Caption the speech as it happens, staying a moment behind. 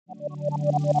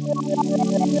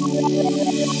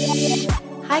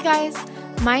Hi guys,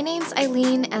 my name's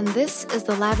Eileen and this is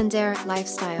the Lavender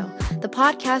Lifestyle, the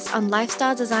podcast on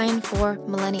lifestyle design for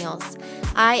millennials.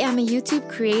 I am a YouTube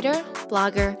creator,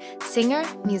 blogger, singer,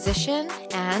 musician,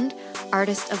 and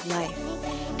artist of life.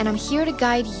 And I'm here to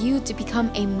guide you to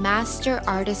become a master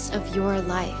artist of your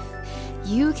life.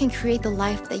 You can create the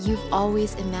life that you've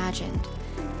always imagined.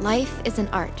 Life is an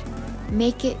art.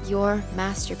 Make it your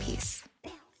masterpiece.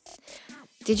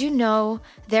 Did you know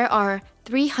there are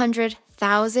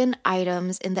 300,000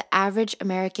 items in the average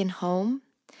American home?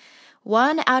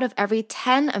 1 out of every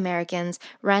 10 Americans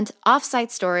rent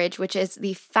off-site storage, which is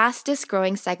the fastest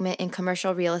growing segment in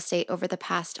commercial real estate over the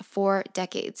past 4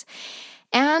 decades.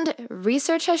 And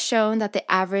research has shown that the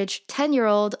average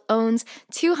 10-year-old owns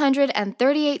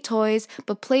 238 toys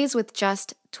but plays with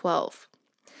just 12.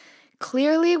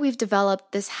 Clearly, we've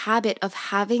developed this habit of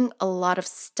having a lot of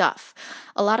stuff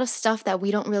that we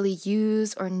don't really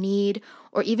use or need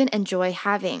or even enjoy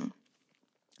having.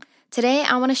 Today,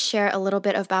 I want to share a little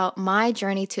bit about my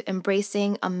journey to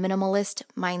embracing a minimalist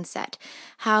mindset,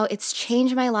 how it's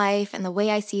changed my life and the way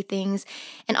I see things,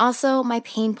 and also my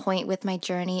pain point with my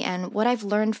journey and what I've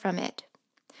learned from it.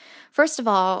 First of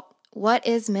all, what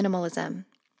is minimalism?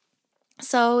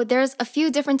 So there's a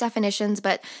few different definitions,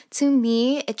 but to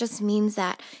me, it just means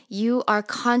that you are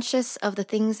conscious of the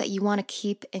things that you want to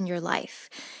keep in your life.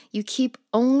 You keep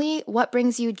only what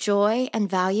brings you joy and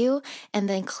value, and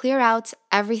then clear out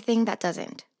everything that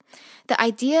doesn't. The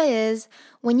idea is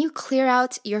when you clear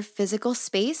out your physical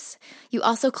space, you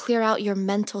also clear out your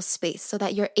mental space so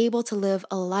that you're able to live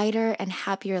a lighter and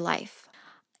happier life.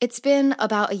 It's been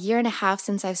about 1.5 years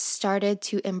since I've started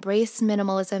to embrace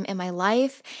minimalism in my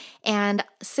life. And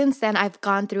since then, I've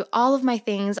gone through all of my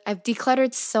things. I've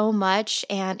decluttered so much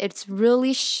and it's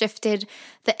really shifted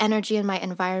the energy in my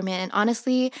environment. And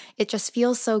honestly, it just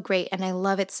feels so great and I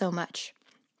love it so much.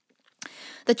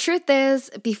 The truth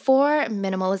is, before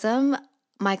minimalism,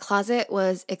 my closet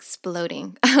was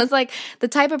exploding. I was like the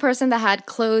type of person that had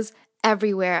clothes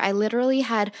everywhere. I literally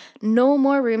had no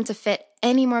more room to fit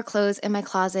any more clothes in my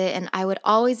closet, and I would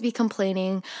always be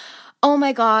complaining, oh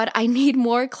my God, I need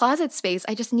more closet space.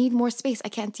 I just need more space. I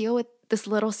can't deal with this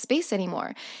little space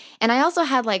anymore. And I also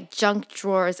had like junk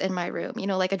drawers in my room,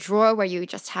 like a drawer where you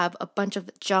just have a bunch of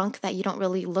junk that you don't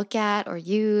really look at or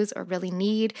use or really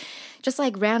need, just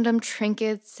like random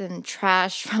trinkets and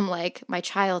trash from like my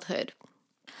childhood.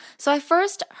 So I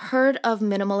first heard of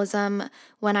minimalism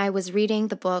when I was reading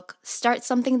the book Start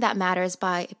Something That Matters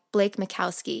by Blake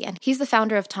Mikowski, and he's the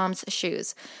founder of Tom's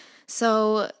Shoes.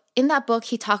 So in that book,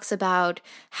 he talks about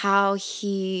how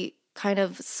he kind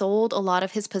of sold a lot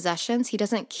of his possessions. He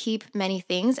doesn't keep many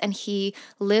things, and he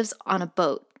lives on a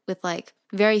boat with like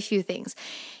very few things.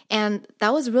 And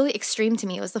that was really extreme to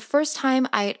me. It was the first time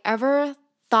I'd ever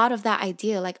thought of that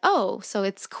idea, like, oh, so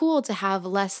it's cool to have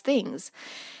less things.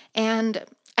 And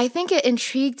I think it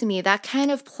intrigued me. That kind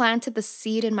of planted the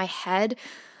seed in my head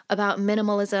about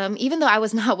minimalism. Even though I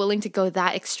was not willing to go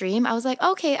that extreme, I was like,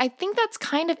 okay, I think that's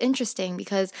kind of interesting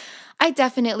because I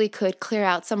definitely could clear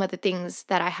out some of the things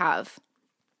that I have.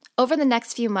 Over the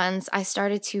next few months, I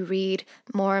started to read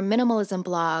more minimalism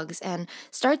blogs and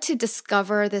start to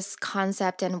discover this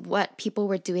concept and what people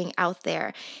were doing out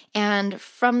there. And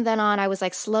from then on, I was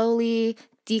like slowly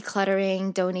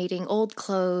decluttering, donating old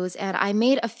clothes, and I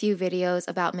made a few videos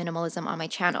about minimalism on my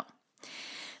channel.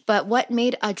 But what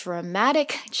made a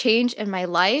dramatic change in my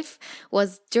life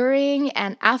was during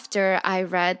and after I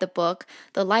read the book,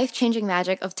 The Life-Changing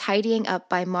Magic of Tidying Up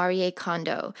by Marie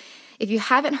Kondo. If you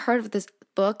haven't heard of this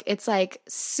book, it's like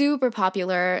super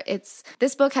popular.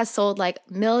 This book has sold like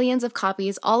millions of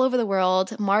copies all over the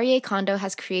world. Marie Kondo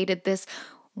has created this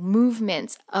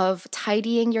movement of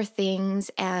tidying your things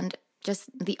and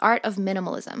just the art of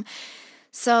minimalism.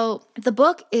 So the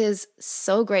book is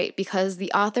so great because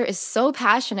the author is so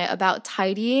passionate about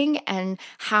tidying and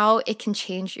how it can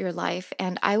change your life.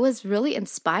 And I was really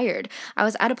inspired. I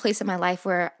was at a place in my life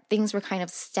where things were kind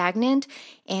of stagnant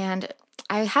and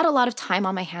I had a lot of time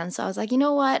on my hands. So I was like, you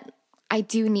know what? I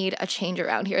do need a change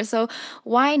around here. So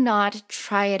why not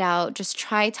try it out? Just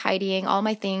try tidying all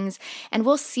my things and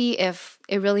we'll see if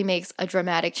it really makes a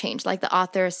dramatic change like the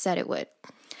author said it would.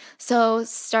 So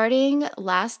starting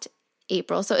last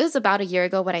April, so it was about 1 year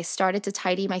ago when I started to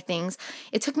tidy my things,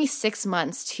 it took me 6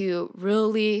 months to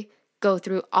really go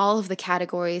through all of the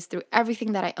categories, through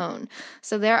everything that I own.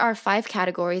 So there are 5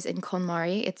 categories in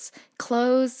KonMari. It's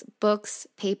clothes, books,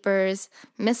 papers,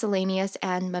 miscellaneous,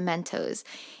 and mementos.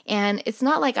 And it's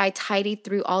not like I tidied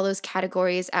through all those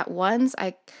categories at once.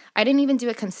 I didn't even do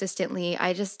it consistently.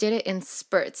 I just did it in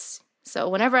spurts. So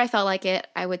whenever I felt like it,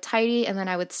 I would tidy and then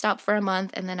I would stop for a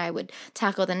month and then I would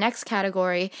tackle the next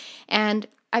category. And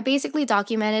I basically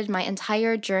documented my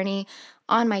entire journey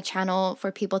on my channel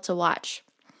for people to watch.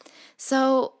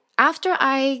 So after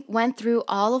I went through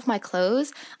all of my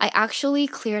clothes, I actually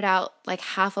cleared out like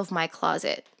half of my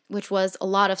closet, which was a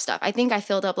lot of stuff. I think I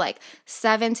filled up like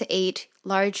 7 to 8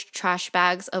 large trash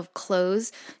bags of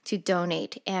clothes to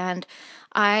donate. And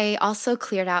I also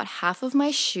cleared out half of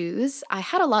my shoes. I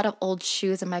had a lot of old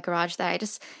shoes in my garage that I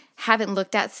just haven't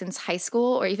looked at since high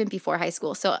school or even before high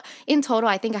school. So in total,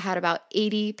 I think I had about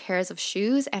 80 pairs of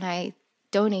shoes and I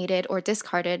donated or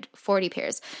discarded 40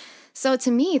 pairs. So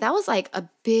to me, that was like a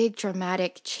big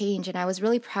dramatic change. And I was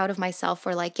really proud of myself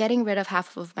for like getting rid of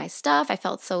half of my stuff. I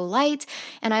felt so light.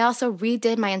 And I also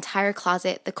redid my entire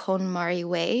closet the KonMari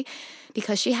way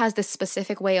because she has this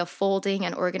specific way of folding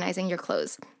and organizing your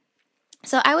clothes.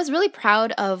 So I was really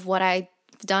proud of what I've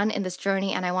done in this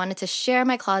journey. And I wanted to share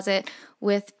my closet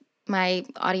with my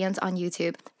audience on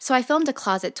YouTube. So I filmed a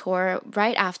closet tour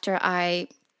right after I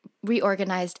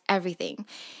reorganized everything.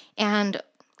 And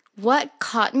what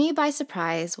caught me by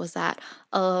surprise was that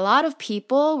a lot of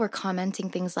people were commenting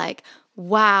things like,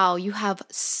 wow, you have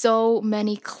so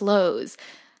many clothes.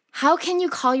 How can you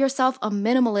call yourself a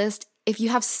minimalist if you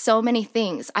have so many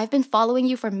things? I've been following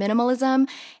you for minimalism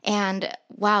and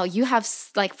wow, you have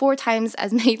like 4 times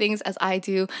as many things as I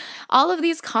do. All of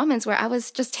these comments where I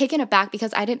was just taken aback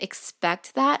because I didn't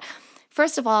expect that.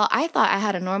 First of all, I thought I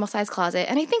had a normal size closet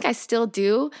and I think I still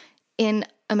do in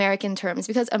American terms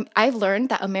because I've learned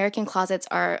that American closets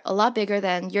are a lot bigger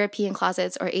than European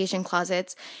closets or Asian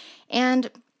closets. And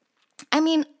I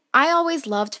mean, I always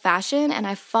loved fashion and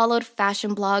I followed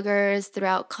fashion bloggers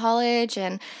throughout college.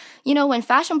 And, you know, when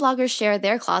fashion bloggers share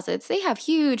their closets, they have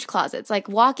huge closets, like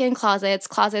walk-in closets,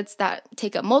 closets that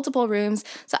take up multiple rooms.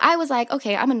 So I was like,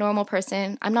 okay, I'm a normal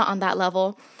person. I'm not on that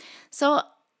level. So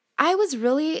I was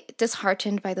really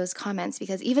disheartened by those comments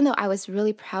because even though I was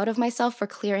really proud of myself for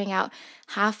clearing out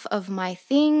half of my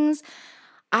things,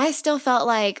 I still felt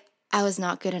like I was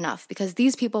not good enough because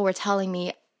these people were telling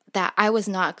me that I was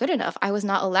not good enough. I was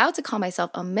not allowed to call myself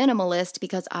a minimalist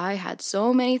because I had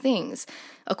so many things,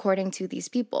 according to these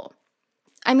people.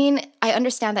 I mean, I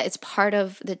understand that it's part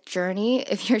of the journey.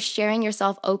 If you're sharing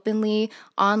yourself openly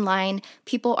online,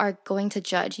 people are going to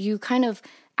judge. You kind of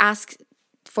ask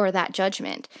for that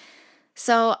judgment.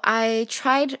 So I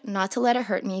tried not to let it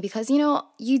hurt me because, you know,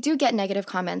 you do get negative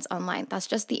comments online. That's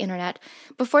just the internet.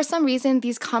 But for some reason,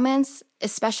 these comments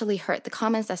especially hurt. The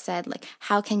comments that said, like,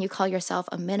 how can you call yourself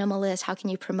a minimalist? How can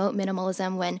you promote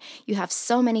minimalism when you have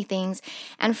so many things?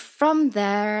 And from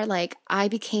there, like, I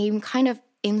became kind of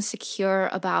insecure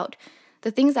about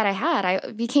the things that I had.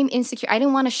 I became insecure. I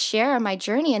didn't want to share my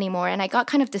journey anymore. And I got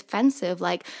kind of defensive,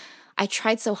 like, I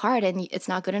tried so hard and it's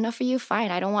not good enough for you?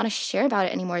 Fine, I don't want to share about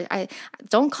it anymore.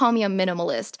 Don't call me a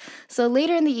minimalist. So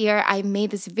later in the year, I made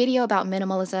this video about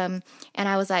minimalism and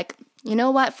I was like, you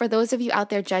know what? For those of you out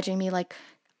there judging me, like,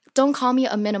 don't call me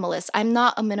a minimalist. I'm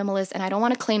not a minimalist and I don't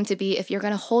want to claim to be if you're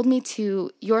going to hold me to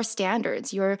your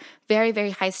standards, your very,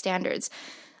 very high standards.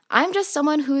 I'm just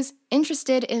someone who's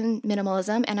interested in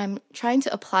minimalism and I'm trying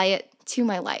to apply it to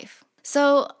my life.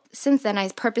 So since then, I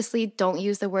purposely don't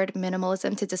use the word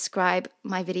minimalism to describe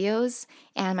my videos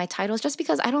and my titles just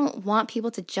because I don't want people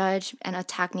to judge and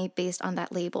attack me based on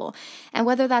that label. And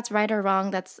whether that's right or wrong,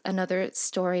 that's another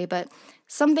story. But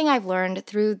something I've learned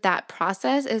through that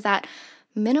process is that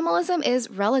minimalism is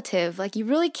relative. Like, you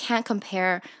really can't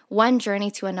compare one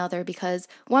journey to another because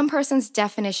one person's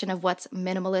definition of what's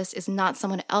minimalist is not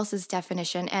someone else's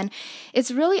definition. And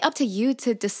it's really up to you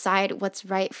to decide what's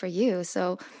right for you.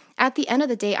 So at the end of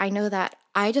the day, I know that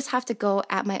I just have to go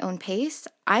at my own pace.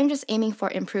 I'm just aiming for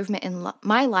improvement in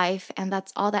my life, and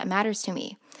that's all that matters to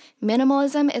me.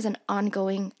 Minimalism is an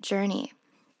ongoing journey.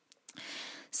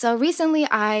 So recently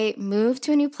I moved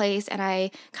to a new place and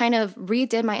I kind of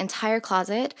redid my entire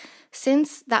closet.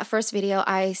 Since that first video,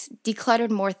 I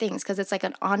decluttered more things because it's like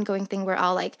an ongoing thing where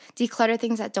I'll like declutter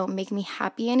things that don't make me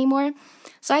happy anymore.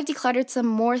 So I've decluttered some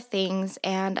more things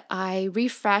and I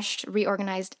refreshed,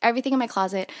 reorganized everything in my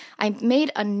closet. I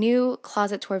made a new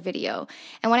closet tour video.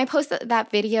 And when I posted that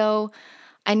video,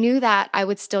 I knew that I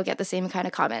would still get the same kind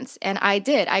of comments. And I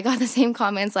did. I got the same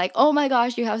comments like, oh my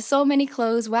gosh, you have so many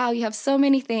clothes. Wow, you have so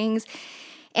many things.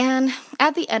 And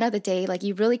at the end of the day, like,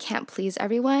 you really can't please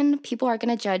everyone. People are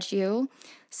going to judge you.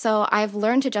 So I've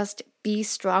learned to just be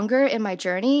stronger in my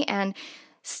journey and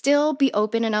still be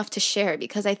open enough to share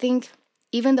because I think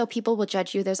even though people will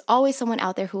judge you, there's always someone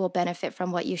out there who will benefit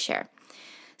from what you share.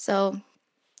 So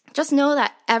Just know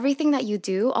that everything that you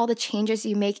do, all the changes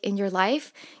you make in your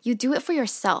life, you do it for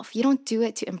yourself. You don't do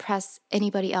it to impress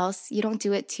anybody else. You don't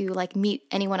do it to meet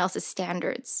anyone else's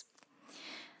standards.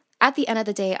 At the end of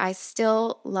the day, I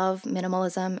still love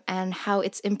minimalism and how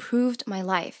it's improved my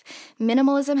life.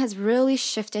 Minimalism has really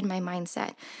shifted my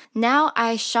mindset. Now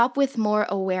I shop with more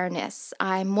awareness.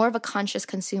 I'm more of a conscious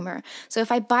consumer. So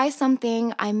if I buy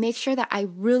something, I make sure that I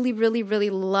really, really,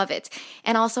 really love it.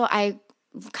 And also I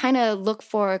kind of look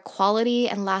for quality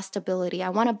and lastability. I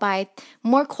want to buy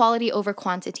more quality over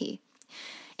quantity.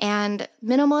 And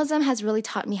minimalism has really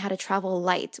taught me how to travel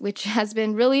light, which has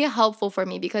been really helpful for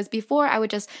me because before I would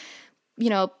just,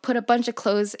 put a bunch of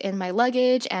clothes in my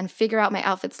luggage and figure out my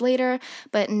outfits later.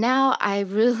 But now I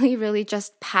really, really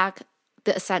just pack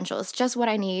the essentials, just what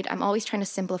I need. I'm always trying to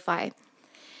simplify.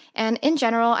 And in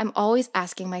general, I'm always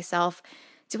asking myself,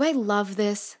 do I love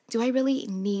this? Do I really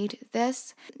need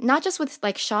this? Not just with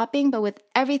shopping, but with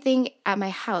everything at my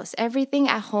house, everything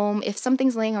at home. If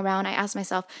something's laying around, I ask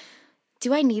myself,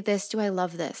 do I need this? Do I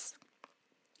love this?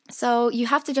 So you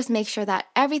have to just make sure that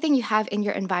everything you have in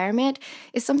your environment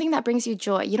is something that brings you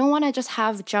joy. You don't want to just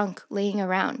have junk laying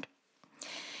around.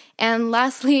 And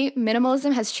lastly,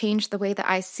 minimalism has changed the way that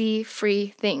I see free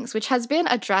things, which has been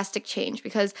a drastic change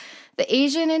because the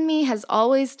Asian in me has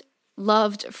always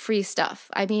loved free stuff.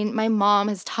 I mean, my mom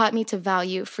has taught me to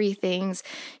value free things.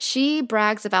 She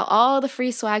brags about all the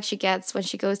free swag she gets when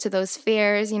she goes to those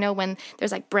fairs, when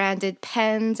there's branded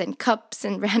pens and cups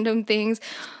and random things.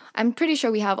 I'm pretty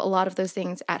sure we have a lot of those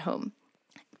things at home.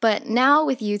 But now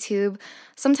with YouTube,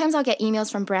 sometimes I'll get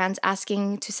emails from brands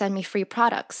asking to send me free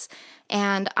products.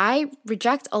 And I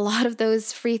reject a lot of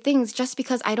those free things just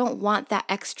because I don't want that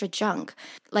extra junk.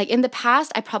 In the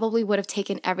past, I probably would have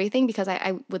taken everything because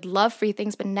I would love free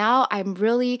things. But now I'm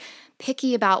really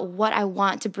picky about what I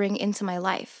want to bring into my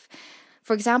life.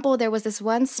 For example, there was this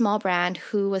one small brand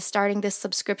who was starting this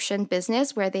subscription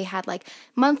business where they had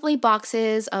monthly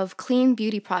boxes of clean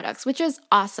beauty products, which is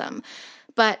awesome.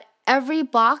 But every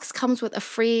box comes with a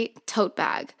free tote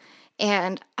bag.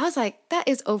 And I was like, that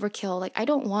is overkill. I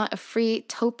don't want a free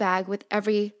tote bag with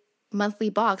every monthly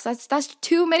box. That's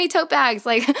too many tote bags.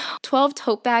 12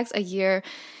 tote bags a year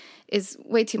is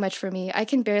way too much for me. I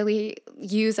can barely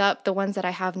use up the ones that I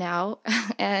have now.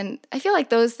 And I feel like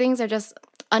those things are just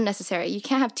unnecessary. You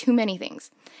can't have too many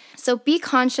things. So be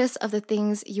conscious of the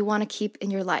things you want to keep in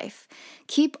your life.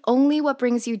 Keep only what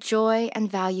brings you joy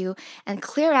and value and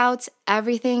clear out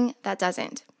everything that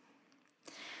doesn't.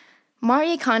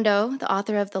 Marie Kondo, the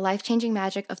author of The Life-Changing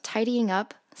Magic of Tidying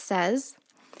Up, says,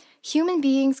 human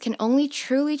beings can only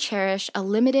truly cherish a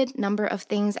limited number of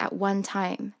things at one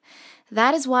time.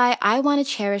 That is why I want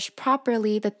to cherish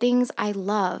properly the things I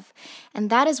love,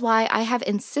 and that is why I have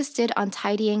insisted on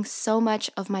tidying so much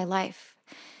of my life.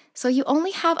 So you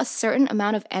only have a certain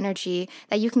amount of energy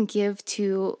that you can give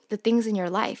to the things in your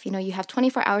life. You have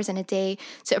 24 hours in a day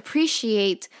to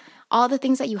appreciate all the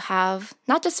things that you have,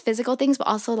 not just physical things, but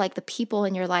also the people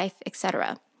in your life,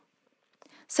 etc.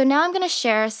 So now I'm going to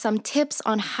share some tips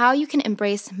on how you can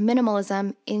embrace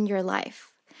minimalism in your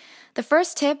life. The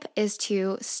first tip is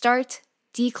to start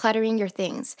decluttering your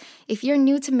things. If you're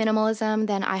new to minimalism,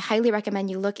 then I highly recommend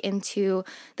you look into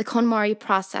the KonMari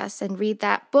process and read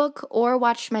that book or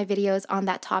watch my videos on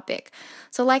that topic.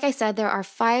 So like I said, there are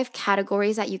 5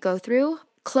 categories that you go through: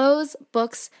 clothes,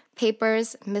 books,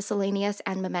 papers, miscellaneous,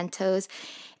 and mementos.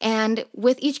 And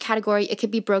with each category, it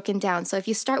could be broken down. So if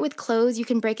you start with clothes, you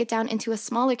can break it down into a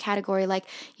smaller category like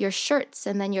your shirts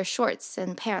and then your shorts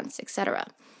and pants, etc.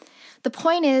 The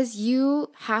point is, you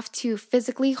have to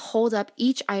physically hold up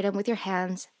each item with your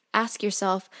hands. Ask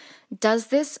yourself, does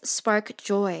this spark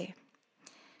joy?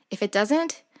 If it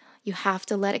doesn't, you have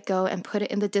to let it go and put it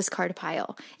in the discard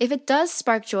pile. If it does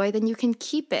spark joy, then you can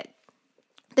keep it.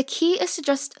 The key is to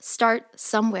just start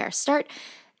somewhere. Start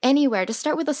anywhere. Just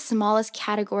start with the smallest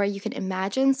category you can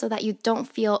imagine so that you don't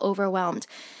feel overwhelmed.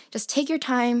 Just take your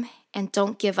time and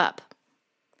don't give up.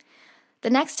 The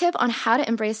next tip on how to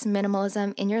embrace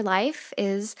minimalism in your life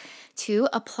is to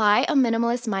apply a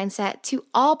minimalist mindset to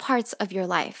all parts of your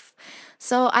life.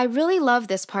 So I really love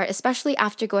this part, especially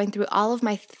after going through all of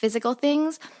my physical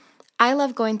things. I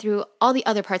love going through all the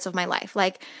other parts of my life.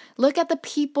 Look at the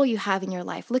people you have in your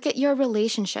life. Look at your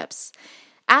relationships.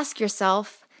 Ask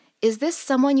yourself, is this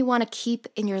someone you want to keep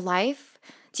in your life?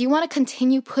 Do you want to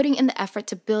continue putting in the effort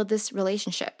to build this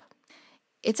relationship?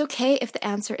 It's okay if the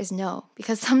answer is no,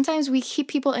 because sometimes we keep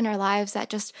people in our lives that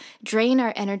just drain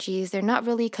our energies. They're not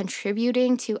really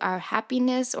contributing to our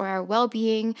happiness or our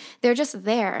well-being. They're just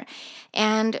there.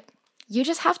 And you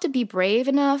just have to be brave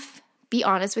enough, be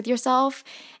honest with yourself,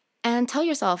 And tell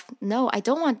yourself, no, I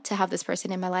don't want to have this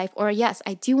person in my life, or yes,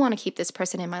 I do want to keep this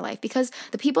person in my life, because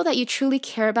the people that you truly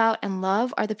care about and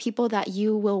love are the people that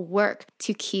you will work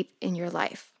to keep in your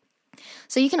life.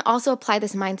 So you can also apply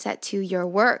this mindset to your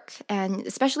work and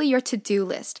especially your to-do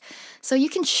list. So you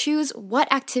can choose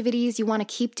what activities you want to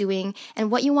keep doing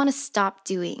and what you want to stop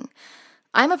doing.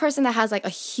 I'm a person that has like a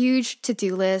huge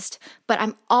to-do list, but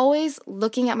I'm always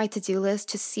looking at my to-do list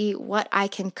to see what I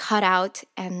can cut out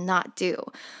and not do.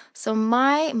 So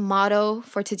my motto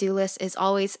for to-do list is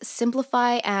always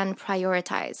simplify and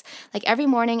prioritize. Like every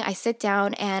morning I sit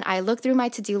down and I look through my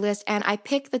to-do list and I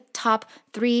pick the top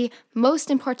 3 most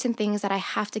important things that I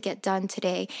have to get done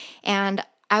today. And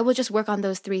I will just work on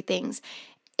those 3 things.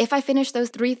 If I finish those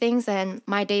 3 things, then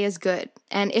my day is good.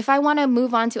 And if I want to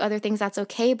move on to other things, that's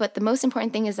okay. But the most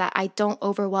important thing is that I don't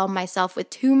overwhelm myself with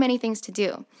too many things to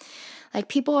do. Like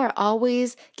people are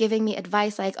always giving me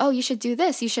advice like, oh, you should do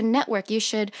this, you should network, you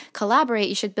should collaborate,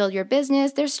 you should build your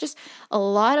business. There's just a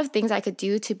lot of things I could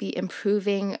do to be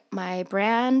improving my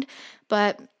brand,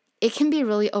 but it can be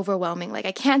really overwhelming. Like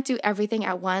I can't do everything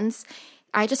at once.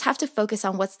 I just have to focus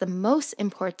on what's the most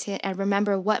important and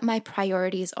remember what my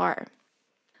priorities are.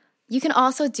 You can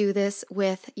also do this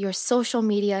with your social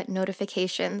media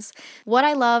notifications. What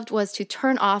I loved was to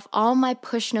turn off all my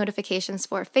push notifications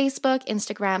for Facebook,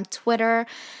 Instagram, Twitter,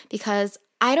 because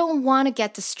I don't want to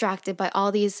get distracted by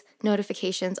all these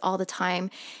notifications all the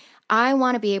time. I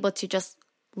want to be able to just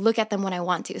look at them when I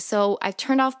want to. So I've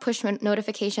turned off push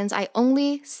notifications. I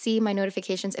only see my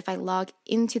notifications if I log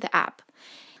into the app.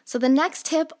 So the next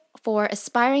tip for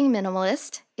aspiring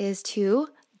minimalist is to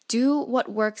do what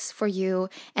works for you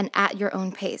and at your own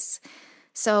pace.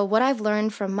 So what I've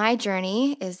learned from my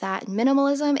journey is that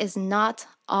minimalism is not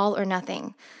all or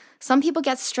nothing. Some people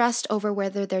get stressed over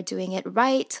whether they're doing it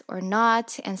right or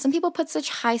not, and some people put such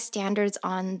high standards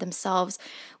on themselves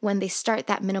when they start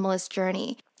that minimalist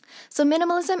journey. So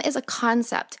minimalism is a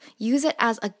concept. Use it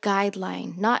as a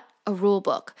guideline, not a rule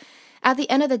book. At the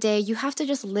end of the day, you have to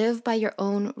just live by your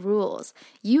own rules.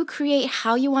 You create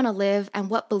how you want to live and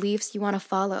what beliefs you want to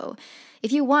follow.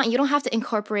 If you want, you don't have to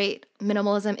incorporate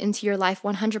minimalism into your life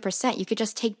 100%. You could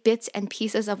just take bits and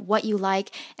pieces of what you like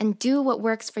and do what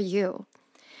works for you.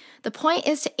 The point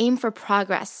is to aim for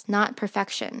progress, not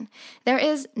perfection. There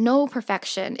is no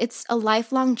perfection. It's a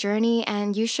lifelong journey,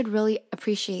 and you should really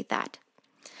appreciate that.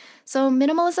 So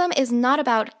minimalism is not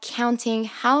about counting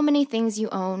how many things you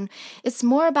own. It's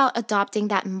more about adopting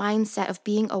that mindset of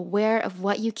being aware of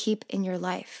what you keep in your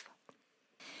life.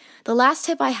 The last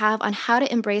tip I have on how to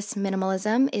embrace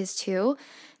minimalism is to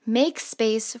make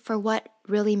space for what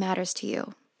really matters to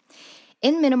you.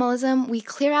 In minimalism, we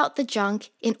clear out the junk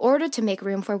in order to make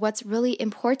room for what's really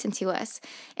important to us.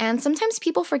 And sometimes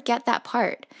people forget that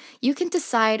part. You can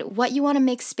decide what you want to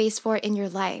make space for in your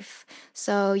life.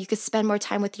 So you could spend more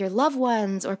time with your loved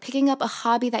ones or picking up a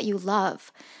hobby that you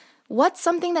love. What's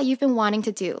something that you've been wanting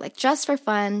to do, like just for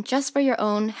fun, just for your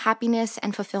own happiness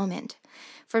and fulfillment?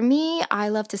 For me, I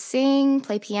love to sing,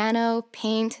 play piano,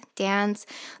 paint, dance.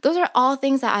 Those are all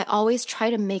things that I always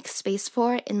try to make space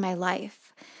for in my life.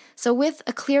 So with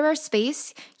a clearer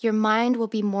space, your mind will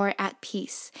be more at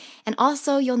peace. And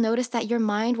also you'll notice that your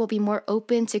mind will be more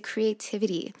open to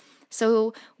creativity.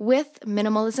 So with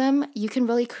minimalism, you can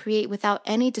really create without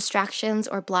any distractions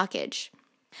or blockage.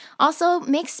 Also,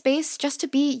 make space just to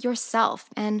be yourself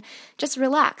and just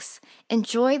relax.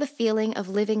 Enjoy the feeling of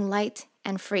living light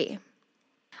and free.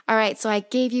 All right, so I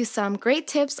gave you some great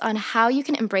tips on how you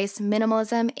can embrace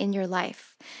minimalism in your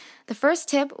life. The first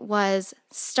tip was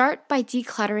start by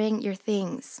decluttering your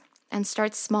things and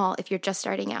start small if you're just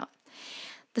starting out.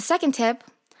 The second tip,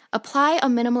 apply a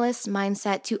minimalist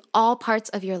mindset to all parts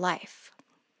of your life.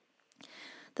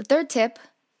 The third tip,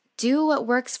 do what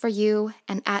works for you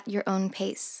and at your own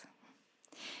pace.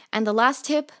 And the last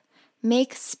tip,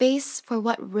 make space for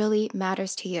what really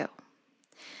matters to you.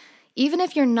 Even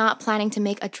if you're not planning to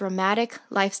make a dramatic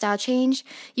lifestyle change,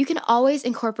 you can always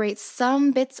incorporate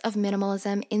some bits of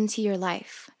minimalism into your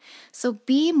life. So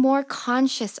be more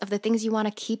conscious of the things you want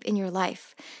to keep in your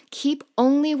life. Keep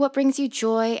only what brings you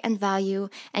joy and value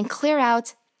and clear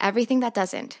out everything that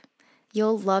doesn't.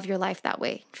 You'll love your life that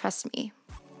way, trust me.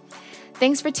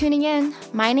 Thanks for tuning in.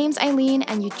 My name's Eileen,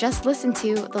 and you just listened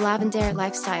to The Lavender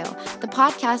Lifestyle, the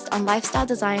podcast on lifestyle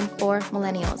design for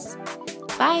millennials.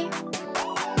 Bye.